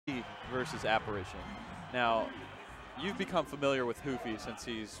versus Apparition. Now, you've become familiar with Hoofy since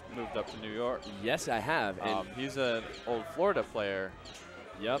he's moved up to New York. Yes, I have. He's an old Florida player.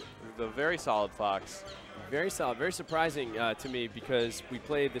 Yep. A very solid Fox. Very solid. Very surprising to me because we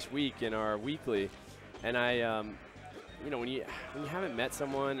played this week in our weekly, and I, you know, when you haven't met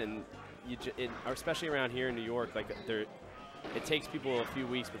someone, and especially around here in New York, like it takes people a few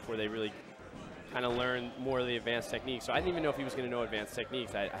weeks before they really kind of learn more of the advanced techniques. So I didn't even know if he was going to know advanced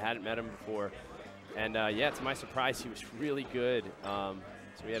techniques. I hadn't met him before. And yeah, to my surprise, he was really good. So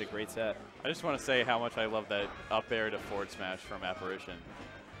we had a great set. I just want to say how much I love that up air to forward smash from Apparition.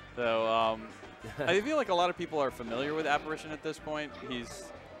 So I feel like a lot of people are familiar with Apparition at this point. He's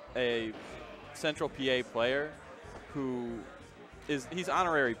a Central PA player who he's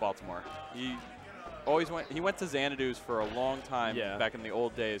honorary Baltimore. He went to Xanadu's for a long time back in the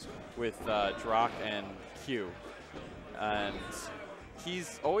old days with Drock and Q. And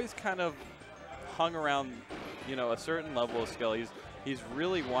he's always kind of hung around, you know, a certain level of skill. He's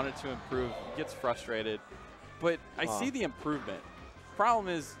really wanted to improve. He gets frustrated, but I see the improvement.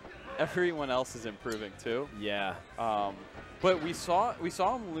 Problem is, everyone else is improving too. Yeah. But we saw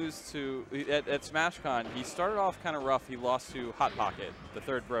him lose to at SmashCon. He started off kind of rough. He lost to Hot Pocket, the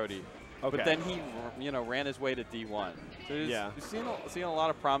third Brody. Okay. But then he, you know, ran his way to D1. So we've seen a lot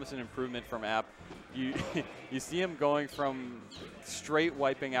of promise and improvement from App. You see him going from straight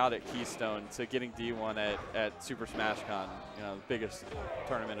wiping out at Keystone to getting D1 at Super SmashCon, you know, the biggest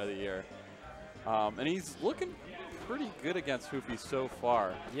tournament of the year. And he's looking pretty good against Hoofy so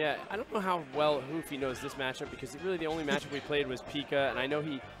far. Yeah, I don't know how well Hoofy knows this matchup because really the only matchup we played was Pika, and I know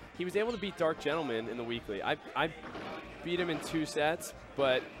he was able to beat Dark Gentleman in the weekly. I beat him in 2 sets,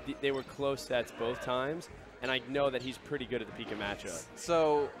 but they were close sets both times, and I know that he's pretty good at the Pika matchup.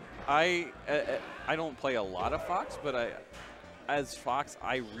 So I don't play a lot of Fox, but as Fox,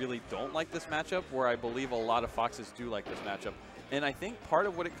 I really don't like this matchup, where I believe a lot of Foxes do like this matchup. And I think part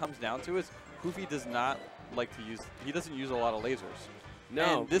of what it comes down to is Hoofy does not like to use, he doesn't use a lot of lasers.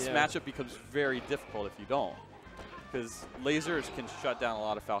 No. And this matchup becomes very difficult if you don't, because lasers can shut down a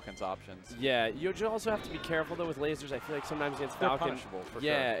lot of Falcon's options. Yeah, you also have to be careful though with lasers. I feel like sometimes against Falcon, they're punishable for sure.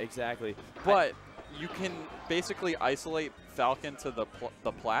 Yeah, exactly. But you can basically isolate Falcon to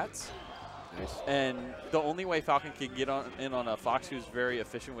the plats. Nice. And the only way Falcon can get in on a Fox who's very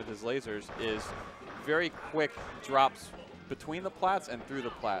efficient with his lasers is very quick drops between the plats and through the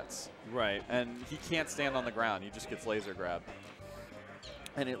plats. Right. And he can't stand on the ground. He just gets laser grabbed.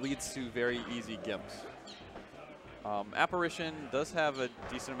 And it leads to very easy gimps. Apparition does have a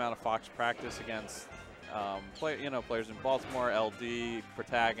decent amount of Fox practice against players in Baltimore, LD,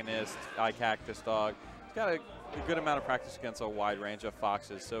 Protagonist, iCactus Dog. He's got a good amount of practice against a wide range of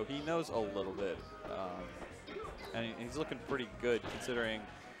Foxes, so he knows a little bit. And he's looking pretty good considering.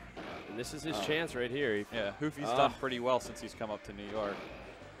 And this is his chance right here. Yeah, Hoofy's done pretty well since he's come up to New York.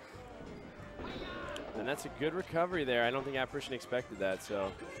 And that's a good recovery there. I don't think Apparition expected that,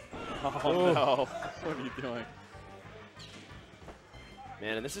 so. Oh, no. What are you doing?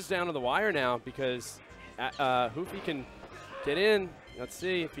 Man, and this is down to the wire now because Hoofy can get in. Let's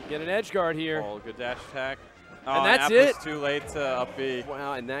see if he can get an edge guard here. Oh, good dash attack. And that's it. Too late to up B.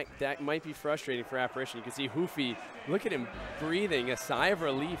 Wow, and that might be frustrating for Apparition. You can see Hoofy, look at him breathing a sigh of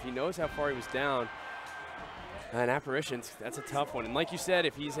relief. He knows how far he was down. And Apparition, that's a tough one. And like you said,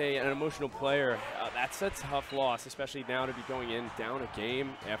 if he's an emotional player, that's a tough loss, especially now to be going in down a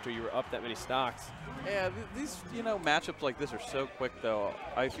game after you were up that many stocks. Yeah, these matchups like this are so quick though.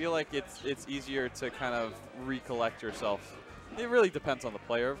 I feel like it's easier to kind of recollect yourself. It really depends on the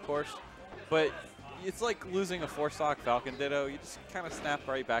player, of course, but it's like losing a 4-stock Falcon Ditto. You just kind of snap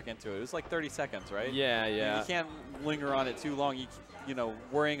right back into it. It was like 30 seconds, right? Yeah, yeah. You can't linger on it too long. You know,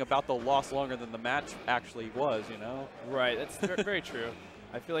 worrying about the loss longer than the match actually was, you know? Right, that's very true.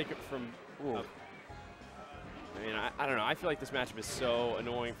 I feel like from, I mean, I don't know. I feel like this matchup is so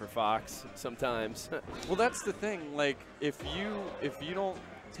annoying for Fox sometimes. Well, that's the thing. Like, if you don't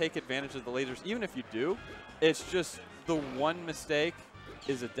take advantage of the lasers, even if you do, it's just the one mistake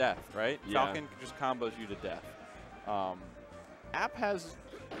is a death, right? Yeah. Falcon just combos you to death. App has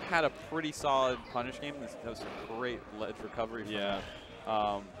had a pretty solid punish game. That was a great ledge recovery from him.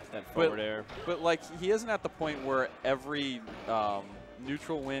 That forward air. But like, he isn't at the point where every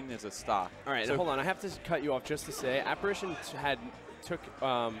neutral win is a stock. All right, so hold on. I have to cut you off just to say, Apparition took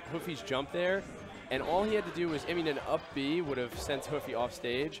Hoofy's jump there, and all he had to do was, I mean, an up B would have sent Hoofy off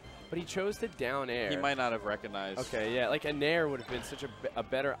stage, but he chose to down air. He might not have recognized. Okay, yeah, like a nair would have been such a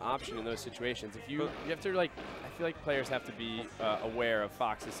better option in those situations. If you have to, like, I feel like players have to be aware of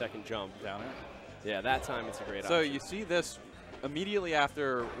Fox's second jump. Down air. Yeah, that time it's a great option. So you see this immediately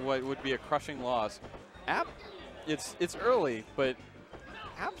after what would be a crushing loss, App, it's early, but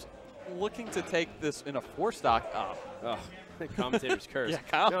App's looking to take this in a 4-stock up. Oh, the commentator's curse.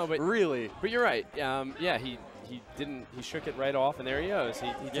 Yeah, no, but really. But you're right. Yeah, he shook it right off, and there he goes.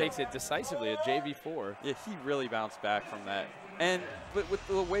 He takes it decisively at JV4. Yeah, he really bounced back from that. But with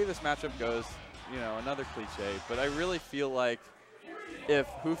the way this matchup goes, you know, another cliche, but I really feel like if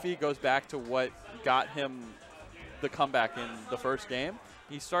Hoofy goes back to what got him the comeback in the first game,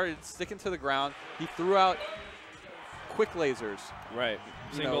 he started sticking to the ground. He threw out quick lasers. Right.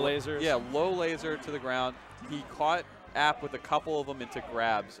 Single lasers. Yeah, low laser to the ground. He caught App with a couple of them into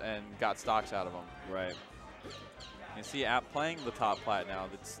grabs and got stocks out of them. Right. You see App playing the top plat now.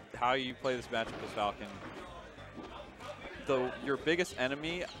 That's how you play this matchup with Falcon. Your biggest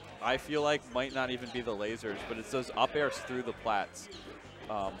enemy, I feel like, might not even be the lasers, but it's those up airs through the plats.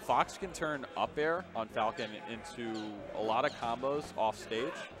 Fox can turn up air on Falcon into a lot of combos off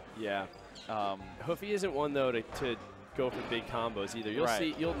stage. Yeah. Hoofy isn't one, though, to go for big combos either.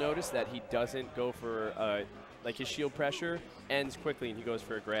 You'll notice that he doesn't go for like his shield pressure ends quickly and he goes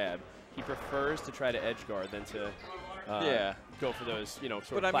for a grab. He prefers to try to edge guard than to go for those, you know,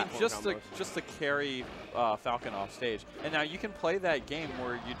 sort of platform combos. just to carry Falcon off stage. And now you can play that game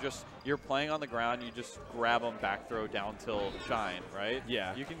where you're playing on the ground, you just grab them, back throw, down tilt, shine, right?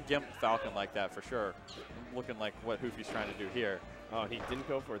 Yeah. You can gimp Falcon like that for sure. Looking like what Hoofy's trying to do here. Oh, he didn't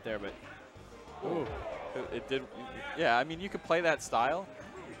go for it there, but ooh. It did. Yeah, I mean, you could play that style,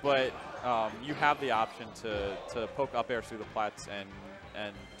 but you have the option to poke up air through the plats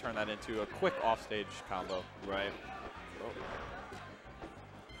and turn that into a quick offstage combo. Right. Oh.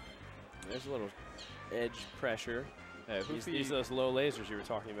 There's a little edge pressure. Yeah, these are those low lasers you were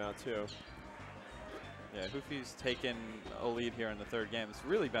talking about too. Yeah, Hoofy's taken a lead here in the third game. It's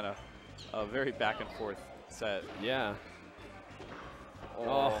really been a very back and forth set. Yeah.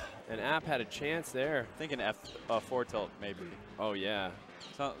 Oh, and App had a chance there. I think an F4 tilt maybe. Oh yeah.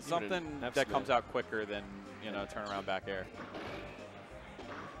 So, something that comes out quicker than, you know, turn around back air.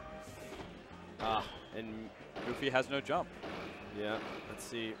 And Hoofy has no jump. Yeah. Let's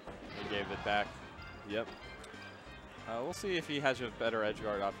see. He gave it back. Yep. We'll see if he has a better edge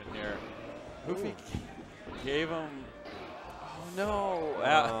guard option here. Hoofy gave him. Oh no!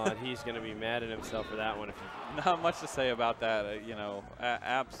 And he's going to be mad at himself for that one. Not much to say about that. You know,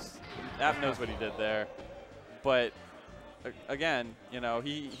 App knows what he did there, but again, you know,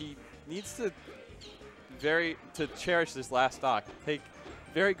 he needs to cherish this last stock. Take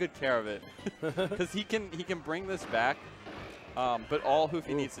very good care of it, because he can bring this back. But all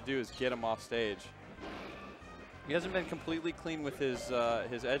Hoofy needs to do is get him off stage. He hasn't been completely clean with his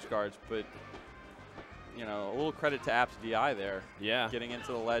edge guards, but you know, a little credit to App's DI there. Yeah. Getting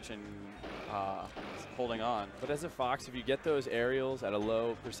into the ledge and holding on. But as a Fox, if you get those aerials at a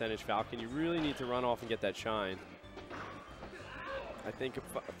low percentage Falcon, you really need to run off and get that shine. I think a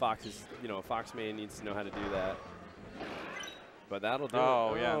Fox main needs to know how to do that. But that'll do it.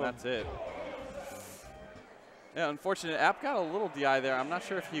 Oh, yeah, and that's it. Yeah, unfortunate. App got a little DI there. I'm not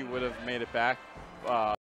sure if he would have made it back.